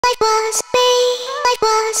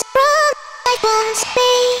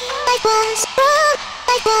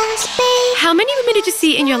How many women did you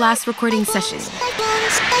see in your last recording session?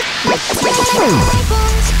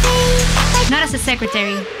 Not as a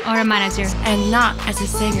secretary or a manager. And not as a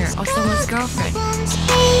singer or someone's girlfriend.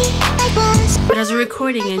 But as a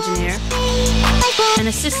recording engineer, an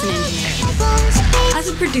assistant engineer, as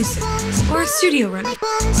a producer, or a studio runner.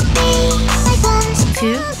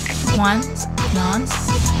 2, 1, none.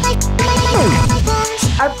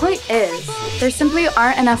 Our point is, there simply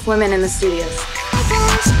aren't enough women in the studios.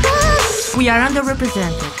 We are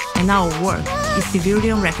underrepresented, and our work is severely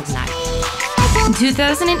unrecognized. In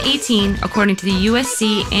 2018, according to the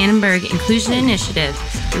USC Annenberg Inclusion Initiative,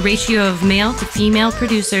 the ratio of male to female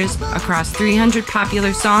producers across 300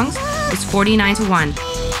 popular songs was 49-1.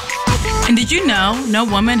 And did you know no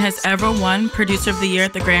woman has ever won Producer of the Year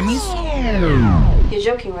at the Grammys? You're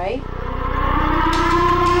joking, right?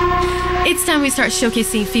 It's time we start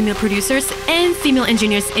showcasing female producers and female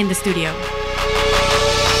engineers in the studio.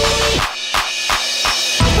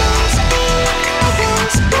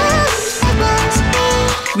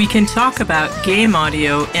 We can talk about game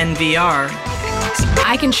audio and VR.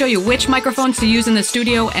 I can show you which microphones to use in the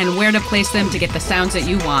studio and where to place them to get the sounds that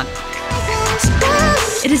you want.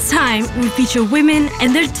 It is time we feature women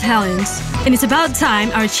and their talents, and it's about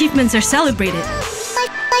time our achievements are celebrated.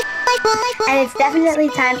 And it's definitely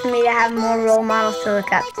time for me to have more role models to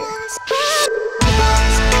look up to.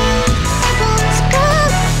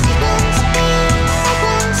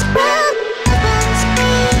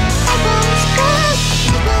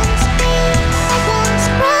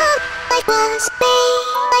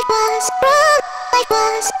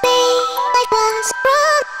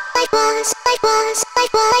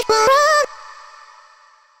 Like